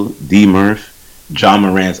special, D-Murph, Ja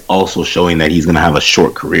Morant's also showing that he's going to have a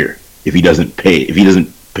short career if he doesn't pay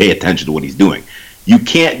attention to what he's doing. You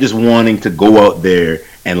can't just wanting to go out there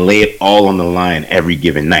and lay it all on the line every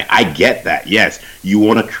given night. I get that. Yes, you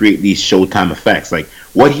want to create these Showtime effects. Like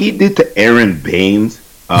what he did to Aaron Baines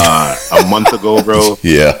a month ago, bro.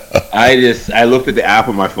 Yeah. I looked at the app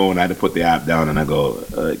on my phone. I had to put the app down and I go,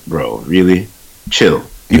 bro, really? Chill.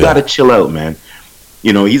 You got to chill out, man.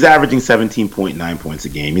 You know, he's averaging 17.9 points a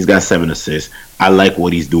game. He's got 7 assists. I like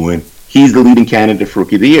what he's doing. He's the leading candidate for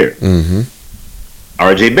Rookie of the Year. Mm-hmm.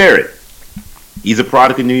 RJ Barrett. He's a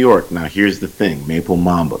product of New York. Now, here's the thing. Maple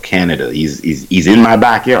Mamba, Canada. He's in my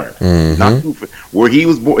backyard. Mm-hmm. Not too far. Where he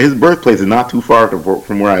was born, his birthplace is not too far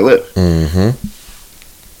from where I live.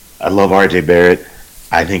 Mm-hmm. I love RJ Barrett.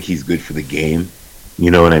 I think he's good for the game. You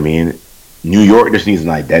know what I mean? New York just needs an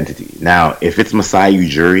identity. Now, if it's Masai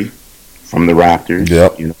Ujiri from the Raptors,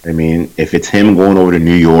 yep. You know what I mean? If it's him going over to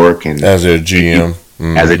New York and as a GM,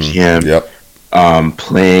 yep.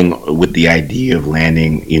 Playing with the idea of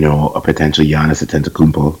landing, a potential Giannis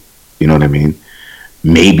Antetokounmpo, you know what I mean?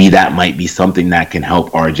 Maybe that might be something that can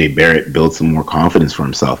help RJ Barrett build some more confidence for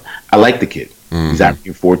himself. I like the kid. Mm-hmm. He's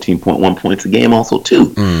averaging 14.1 points a game also too.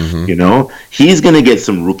 Mm-hmm. He's going to get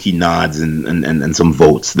some rookie nods and some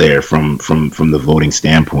votes there from the voting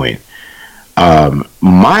standpoint.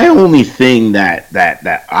 My only thing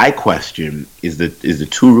that I question is the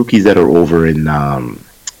two rookies that are over in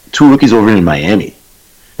Miami.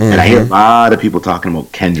 And I hear a lot of people talking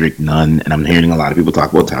about Kendrick Nunn, and I'm hearing a lot of people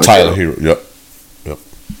talk about Tyler Hero. Yep.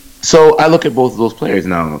 So I look at both of those players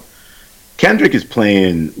now. Kendrick is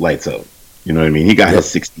playing lights out. You know what I mean? He got his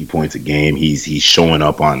 60 points a game. He's showing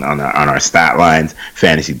up on our stat lines,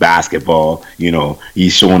 fantasy basketball. You know,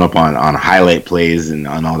 he's showing up on highlight plays and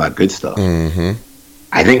on all that good stuff.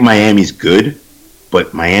 I think Miami's good,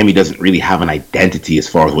 but Miami doesn't really have an identity as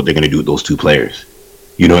far as what they're going to do with those two players.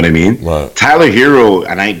 You know what I mean? Right. Tyler Hero,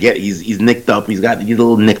 and I get he's nicked up. He's a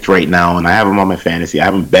little nicked right now, and I have him on my fantasy. I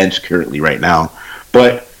have him benched currently right now,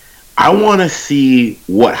 but I want to see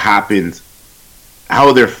what happens.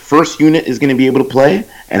 How their first unit is going to be able to play,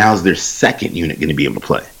 and how's their second unit going to be able to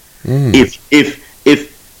play.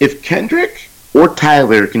 If Kendrick or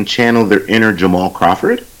Tyler can channel their inner Jamal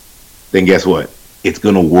Crawford, then guess what? It's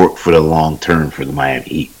going to work for the long term for the Miami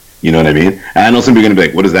Heat. You know what I mean? And I know some people are going to be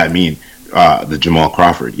like, what does that mean? The Jamal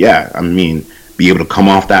Crawford. Yeah, I mean, be able to come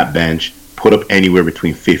off that bench, put up anywhere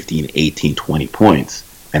between 15, 18, 20 points,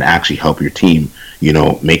 and actually help your team, you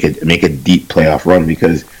know, make a deep playoff run,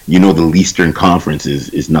 because you know the Eastern Conference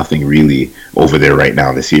is nothing really over there right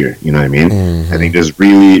now this year. You know what I mean? I think there's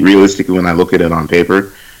realistically, when I look at it on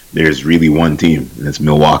paper, there's really one team, and it's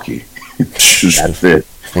Milwaukee. That's it.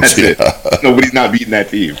 That's it. Nobody's not beating that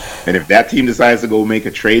team. And if that team decides to go make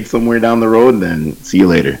a trade somewhere down the road, then see you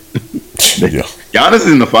later. Giannis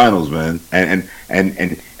is in the finals, man. And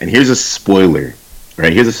here's a spoiler,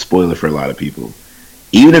 right? Here's a spoiler for a lot of people.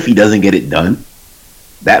 Even if he doesn't get it done,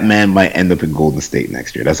 that man might end up in Golden State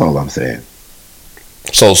next year. That's all I'm saying.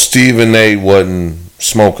 So Stephen A. wasn't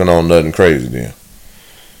smoking on nothing crazy then?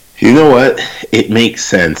 You know what? It makes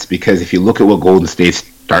sense, because if you look at what Golden State's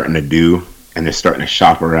starting to do, and they're starting to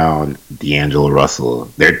shop around D'Angelo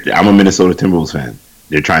Russell. I'm a Minnesota Timberwolves fan.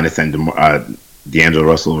 They're trying to send D'Angelo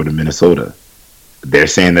Russell over to Minnesota. They're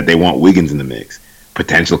saying that they want Wiggins in the mix.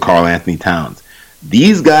 Potential Karl Anthony Towns.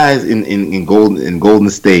 These guys in Golden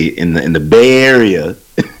State, in the Bay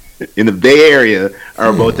Area, are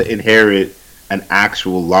about to inherit an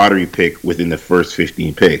actual lottery pick within the first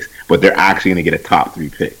 15 picks, but they're actually going to get a top 3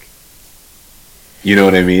 pick. You know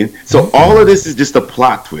what I mean? So all of this is just a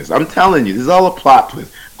plot twist. I'm telling you, this is all a plot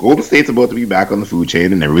twist. Golden State's about to be back on the food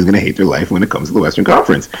chain, and everyone's going to hate their life when it comes to the Western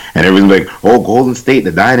Conference. And everyone's like, oh, Golden State,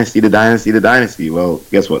 the dynasty. Well,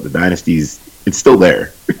 guess what? The dynasty's, it's still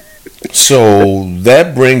there. So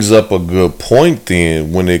that brings up a good point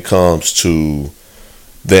then when it comes to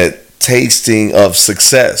that tasting of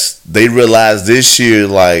success. They realized this year,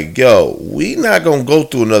 like, yo, we not going to go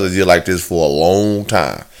through another year like this for a long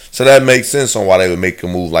time. So that makes sense on why they would make a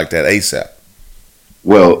move like that ASAP.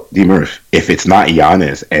 Well, D-Murph, if it's not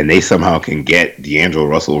Giannis and they somehow can get D'Angelo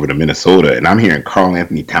Russell over to Minnesota, and I'm hearing Karl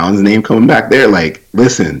Anthony Towns' name coming back there, like,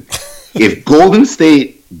 listen, if Golden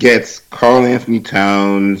State gets Karl Anthony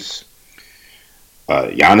Towns,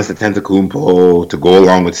 Giannis Antetokounmpo to go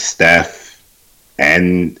along with Steph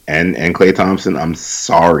and Klay Thompson, I'm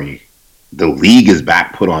sorry. The league is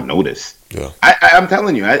back put on notice. Yeah. I'm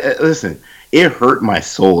telling you, listen, it hurt my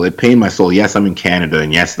soul. It pained my soul. Yes, I'm in Canada,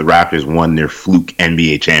 and yes, the Raptors won their fluke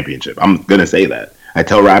NBA championship. I'm gonna say that. I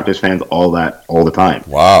tell Raptors fans all the time.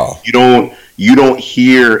 Wow. You don't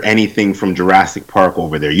hear anything from Jurassic Park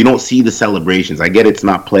over there. You don't see the celebrations. I get it's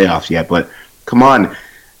not playoffs yet, but come on.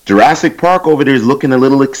 Jurassic Park over there is looking a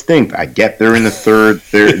little extinct. I get they're in the third.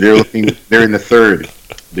 They're in the third.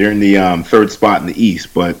 They're in the third spot in the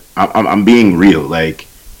East. But I'm being real. Like,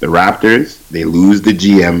 the Raptors, they lose the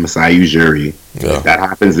GM, Masai Ujiri. Yeah. If that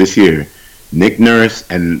happens this year, Nick Nurse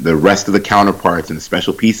and the rest of the counterparts and the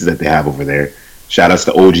special pieces that they have over there. Shout outs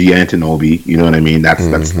to OG Anunoby. You know what I mean?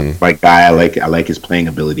 That's my guy. I like his playing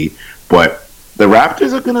ability. But the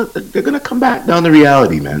Raptors are gonna come back down to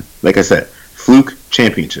reality, man. Like I said, fluke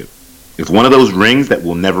championship. It's one of those rings that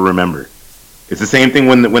we'll never remember. It's the same thing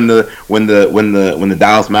when the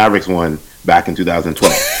Dallas Mavericks won back in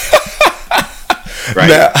 2012. Right?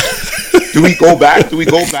 Now, Do we go back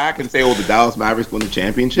and say, oh, the Dallas Mavericks won the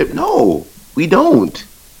championship? No, we don't.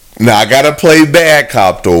 now I gotta play bad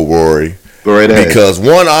cop though, Rory. Go right ahead. Because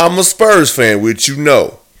one, I'm a Spurs fan, which you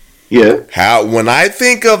know. Yeah. How when I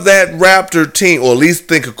think of that Raptor team, or at least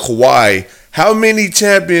think of Kawhi, how many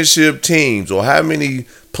championship teams or how many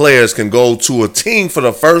players can go to a team for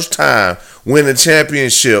the first time, win a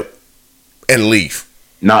championship, and leave?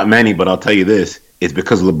 Not many, but I'll tell you this. It's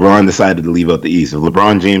because LeBron decided to leave out the East. If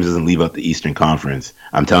LeBron James doesn't leave out the Eastern Conference,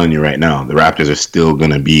 I'm telling you right now, the Raptors are still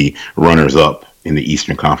going to be runners-up in the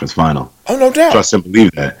Eastern Conference Final. Oh, no doubt. Trust and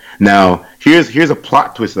believe that. Now, here's a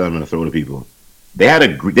plot twist that I'm going to throw to people.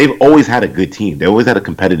 They've always had a good team. They always had a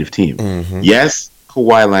competitive team. Mm-hmm. Yes,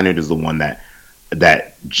 Kawhi Leonard is the one that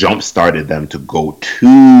that jump started them to go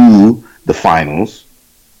to the finals,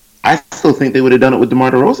 I still think they would have done it with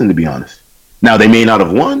DeMar DeRozan, to be honest. Now, they may not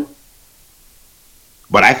have won,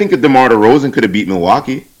 but I think if DeMar DeRozan could have beat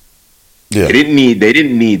Milwaukee, they didn't need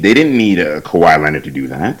a Kawhi Leonard to do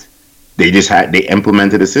that. They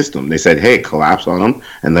implemented a system. They said, hey, collapse on them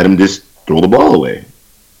and let them just throw the ball away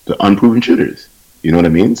to unproven shooters. You know what I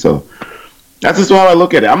mean? So that's just how I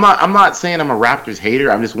look at it. I'm not saying I'm a Raptors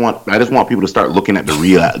hater. I just want people to start looking at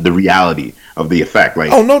the reality of the effect.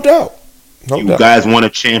 Like, oh, no doubt. You guys won a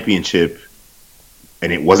championship,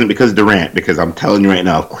 and it wasn't because Durant. Because I'm telling you right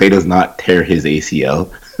now, if Klay does not tear his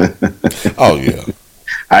ACL, oh yeah.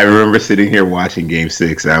 I remember sitting here watching Game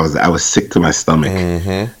 6. I was sick to my stomach.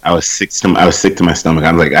 Mm-hmm. I was sick to my stomach.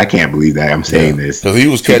 I'm like, I can't believe that I'm saying this. Because he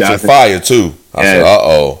was catching fire too. I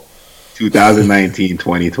said, 2019,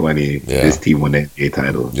 2020, this team won the NBA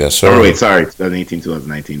title. Yes, sir. Oh, wait, sorry, 2018,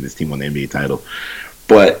 2019, this team won the NBA title.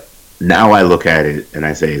 But now I look at it and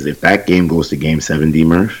I say, if that game goes to Game 7, D.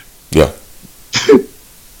 Murph,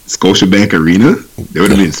 Scotiabank Arena, there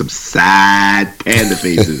would have been some sad panda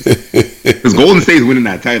faces. Because Golden State's winning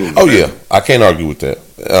that title. Oh, yeah. I can't argue with that.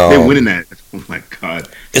 They're winning that. Oh, my God.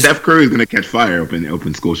 Steph Curry is going to catch fire up in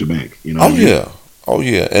Scotiabank. You know Oh,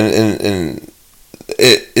 yeah. And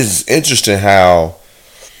it's interesting how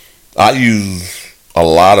I use a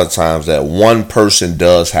lot of times that one person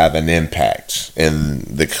does have an impact. And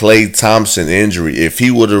the Klay Thompson injury, if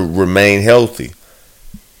he would have remained healthy,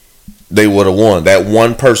 they would have won. That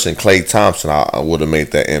one person, Klay Thompson, I would have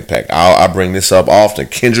made that impact. I bring this up often.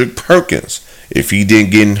 Kendrick Perkins, if he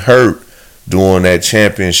didn't get hurt during that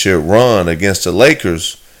championship run against the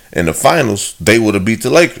Lakers in the finals, they would have beat the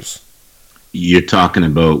Lakers. You're talking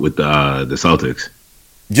about with the Celtics.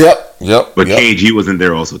 Yep. But KG wasn't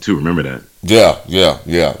there also too. Remember that? Yeah.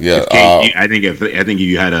 KG, I think if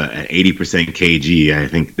you had an 80% KG, I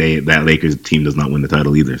think that Lakers team does not win the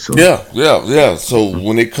title either. So yeah. So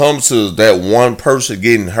when it comes to that one person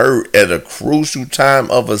getting hurt at a crucial time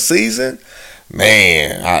of a season,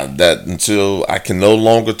 man, until I can no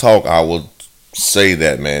longer talk, I will say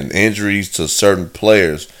that, man. Injuries to certain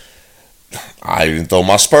players. I even throw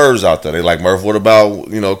my Spurs out there. They like, Murph, what about,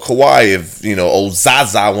 Kawhi if, old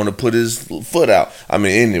Zaza want to put his foot out? I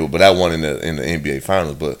mean, anyway, but that one in the NBA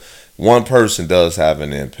Finals. But one person does have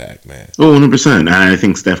an impact, man. Oh, 100%. And I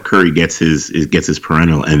think Steph Curry gets his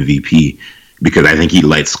perennial MVP because I think he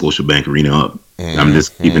lights Scotiabank Arena up. Mm-hmm. I'm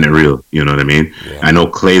just keeping it real. You know what I mean? Yeah. I know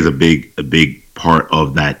Klay's a big part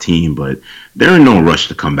of that team, but they're in no rush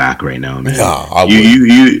to come back right now, man.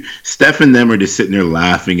 Yeah, Steph and them are just sitting there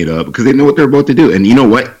laughing it up because they know what they're about to do. And you know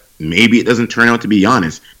what? Maybe it doesn't turn out to be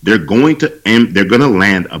honest. They're going to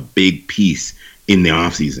land a big piece in the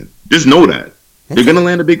offseason. Just know that. They're going to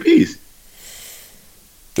land a big piece.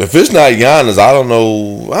 If it's not Giannis, I don't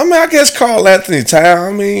know. I mean, I guess Karl Anthony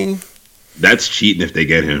Towns. That's cheating if they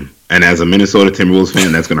get him. And as a Minnesota Timberwolves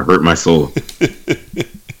fan, that's going to hurt my soul.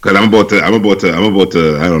 Because I'm about to, I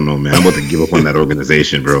don't know, man. I'm about to give up on that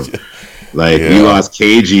organization, bro. Like, we lost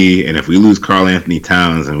KG, and if we lose Karl Anthony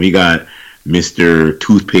Towns, and we got Mr.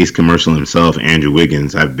 Toothpaste commercial himself, Andrew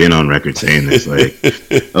Wiggins, I've been on record saying this. Like,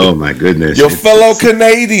 oh, my goodness. Your fellow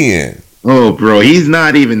Canadian. Oh, bro, he's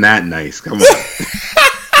not even that nice. Come on.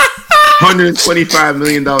 $125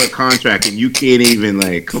 million contract, and you can't even,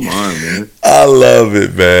 come on, man. I love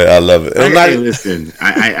it, man. I love it. Listen,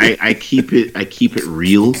 I keep it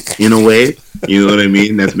real in a way. You know what I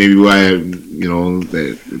mean? That's maybe why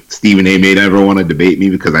that Stephen A. may never want to debate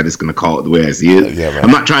me because I'm just gonna call it the way I see it. Yeah,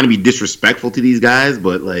 I'm not trying to be disrespectful to these guys,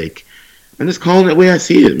 but I'm just calling it the way I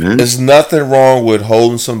see it, man. There's nothing wrong with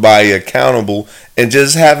holding somebody accountable and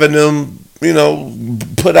just having them,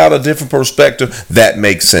 put out a different perspective that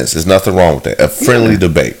makes sense. There's nothing wrong with that. A friendly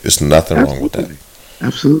debate. There's nothing wrong with that.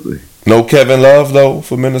 Absolutely. No Kevin Love though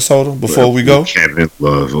for Minnesota before we go. Kevin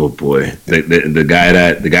Love, oh boy, the guy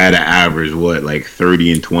that averaged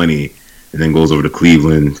 30 and 20, and then goes over to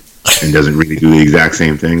Cleveland and doesn't really do the exact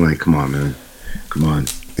same thing. Like, come on, man, come on.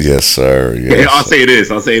 Yes, sir. Yes, I'll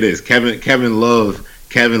say this. Kevin Love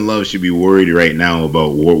should be worried right now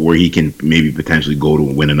about where he can maybe potentially go to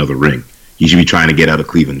win another ring. He should be trying to get out of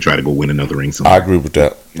Cleveland and try to go win another ring somewhere. I agree with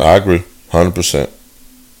that. I agree 100%.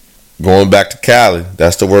 Going back to Cali,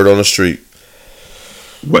 that's the word on the street.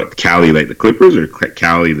 What, Cali like the Clippers or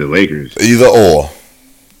Cali the Lakers? Either or.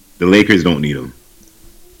 The Lakers don't need him.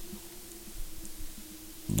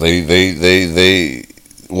 They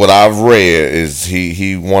what I've read is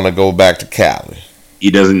he want to go back to Cali. He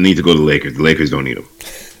doesn't need to go to the Lakers. The Lakers don't need him.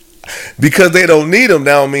 Because they don't need him,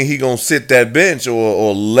 that don't mean he gonna sit that bench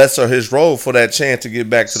or lesser his role for that chance to get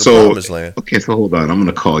back to the promised land. Okay, so hold on. I'm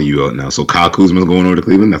gonna call you out now. So Kyle Kuzma's going over to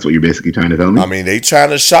Cleveland? That's what you're basically trying to tell me? I mean, they trying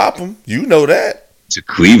to shop him. You know that. To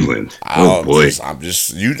Cleveland. Oh boy. I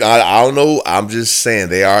don't know. I'm just saying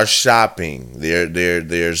they are shopping. They're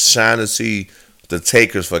trying to see the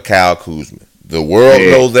takers for Kyle Kuzma. The world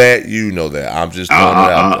know that. You know that. I'm just throwing it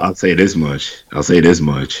out there. I'll say this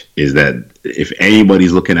much. Is that if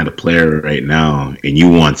anybody's looking at a player right now and you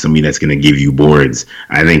want somebody that's going to give you boards,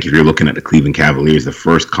 I think if you're looking at the Cleveland Cavaliers, the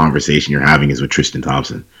first conversation you're having is with Tristan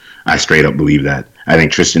Thompson. I straight up believe that. I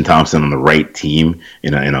think Tristan Thompson on the right team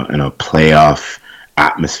in a playoff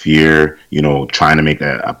atmosphere, trying to make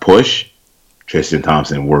a push, Tristan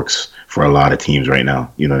Thompson works for a lot of teams right now.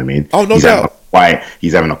 You know what I mean? Oh, no doubt.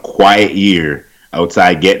 He's having a quiet year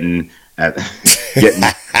outside getting like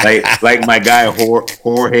my guy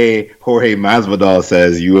Jorge Masvidal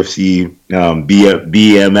says, UFC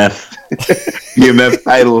BMF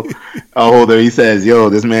title holder. He says, "Yo,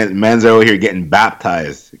 this man's out here getting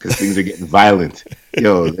baptized because things are getting violent."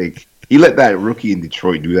 Yo, like he let that rookie in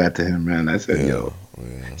Detroit do that to him, man. I said, "Yo."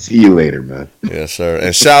 Yeah. See you later, man. Yes, sir.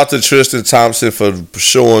 And shout out to Tristan Thompson for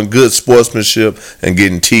showing good sportsmanship and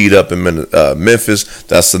getting teed up in Memphis.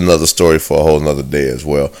 That's another story for a whole nother day as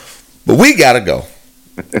well. But we got to go.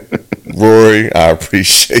 Rory, I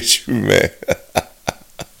appreciate you, man,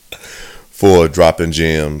 for dropping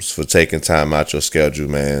gems, for taking time out your schedule,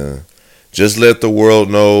 man. Just let the world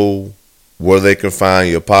know where they can find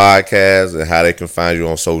your podcast and how they can find you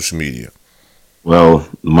on social media. Well,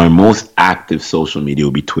 my most active social media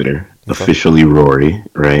will be Twitter, officially Rory,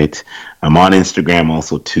 right? I'm on Instagram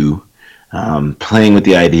also too, playing with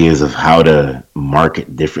the ideas of how to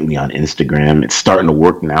market differently on Instagram. It's starting to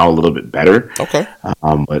work now a little bit better. Okay.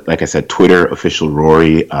 But like I said, Twitter, official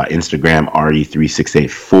Rory, Instagram,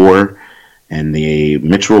 RE3684. And the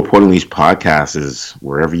Mitchell Report Unleashed podcast is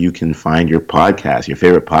wherever you can find your podcast. Your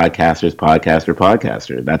favorite podcaster.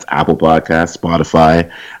 That's Apple Podcasts,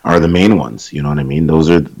 Spotify are the main ones. You know what I mean? Those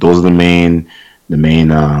are the main meat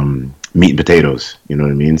and potatoes. You know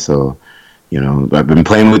what I mean? So, I've been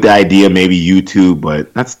playing with the idea, maybe YouTube,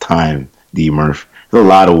 but that's time, D Murph. There's a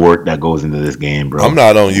lot of work that goes into this game, bro. I'm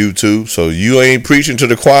not on YouTube, so you ain't preaching to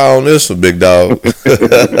the choir on this one, big dog.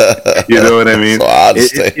 You know what I mean? So I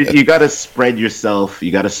understand. You got to spread yourself.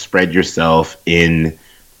 You got to spread yourself in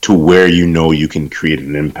to where you can create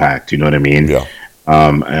an impact. You know what I mean? Yeah.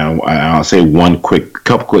 And I'll say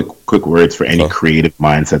couple quick words for any creative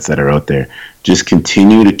mindsets that are out there. Just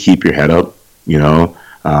continue to keep your head up. No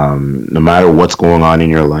matter what's going on in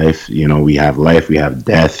your life, we have life, we have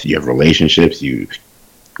death, you have relationships, you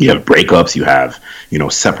have breakups, you have,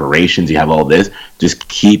 separations, you have all this. Just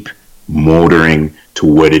keep motoring to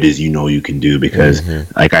what it is you can do, because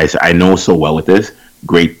like I said, I know so well with this,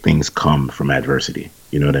 great things come from adversity.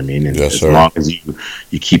 You know what I mean? And as long as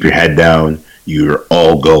you keep your head down, you're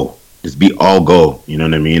all go. Just be all go. You know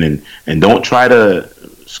what I mean? And don't try to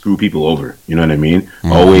screw people over. You know what I mean?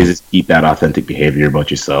 Always just keep that authentic behavior about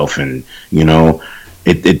yourself, and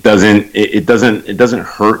it doesn't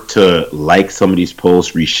hurt to like somebody's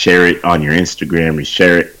post, reshare it on your Instagram,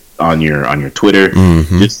 reshare it on your Twitter.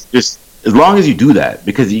 Just as long as you do that,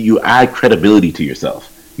 because you add credibility to yourself.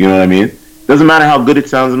 You know what I mean? Doesn't matter how good it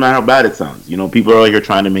sounds, doesn't matter how bad it sounds. People are out here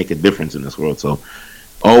trying to make a difference in this world, so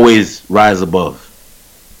always rise above.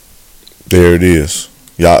 There it is.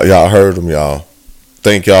 Y'all heard them, y'all.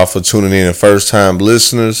 Thank y'all for tuning in, first-time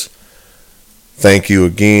listeners. Thank you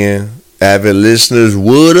again. Avid listeners,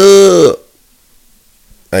 what up?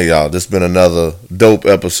 Hey, y'all, this has been another dope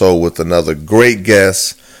episode with another great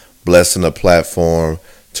guest, blessing the platform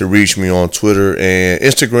to reach me on Twitter and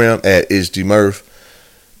Instagram at ItsDMurph.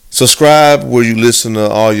 Subscribe where you listen to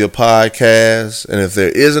all your podcasts. And if there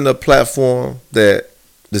isn't a platform that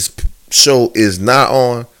this show is not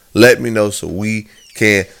on, let me know so we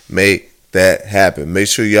can make that happen. Make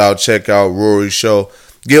sure y'all check out Rory's show.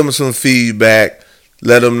 Give him some feedback.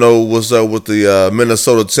 Let him know what's up with the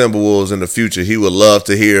Minnesota Timberwolves in the future. He would love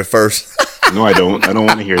to hear it first. No, I don't. I don't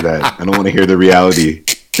want to hear that. I don't want to hear the reality.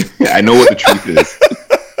 I know what the truth is.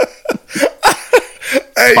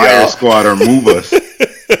 Hey, Fire Squad or move us.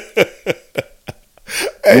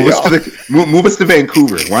 Move us to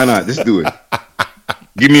Vancouver. Why not? Just do it.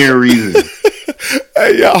 Give me a reason.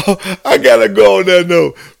 Hey, y'all, I gotta go on that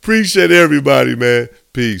note. Appreciate everybody, man.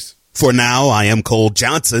 Peace. For now, I am Cole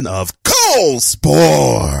Johnson of Cole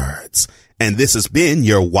Sports, and this has been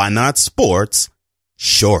your Why Not Sports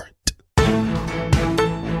Short.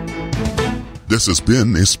 This has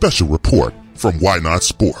been a special report from Why Not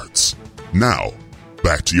Sports. Now,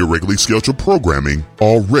 Back to your regularly scheduled programming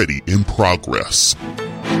already in progress.